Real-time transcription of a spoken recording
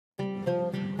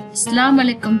Assalamu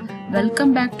alaikum.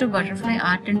 Welcome back to Butterfly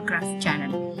Art and Craft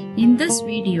channel. In this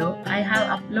video, I have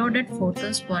uploaded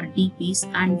photos for DPs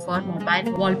and for mobile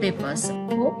wallpapers.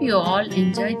 Hope you all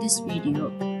enjoy this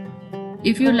video.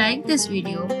 If you like this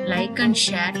video, like and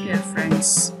share to your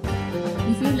friends.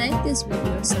 If you like this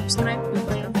video, subscribe to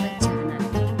Butterfly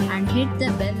channel and hit the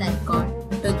bell icon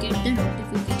to get the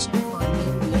notification for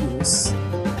new videos.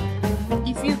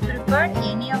 If you preferred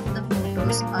any of the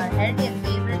photos or had a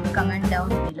favorite, comment down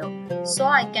below so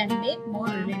I can make more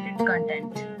related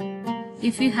content.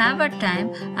 If you have a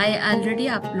time, I already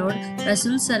upload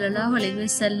Rasul Sallallahu Alaihi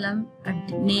Wasallam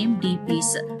name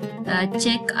DPs.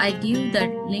 Check, I give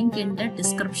that link in the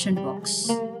description box.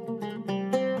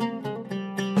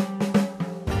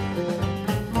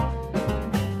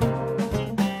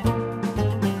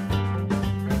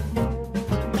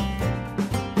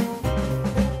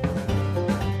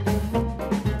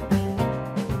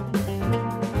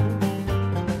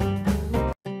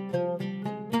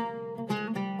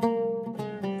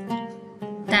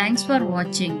 Thanks for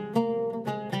watching.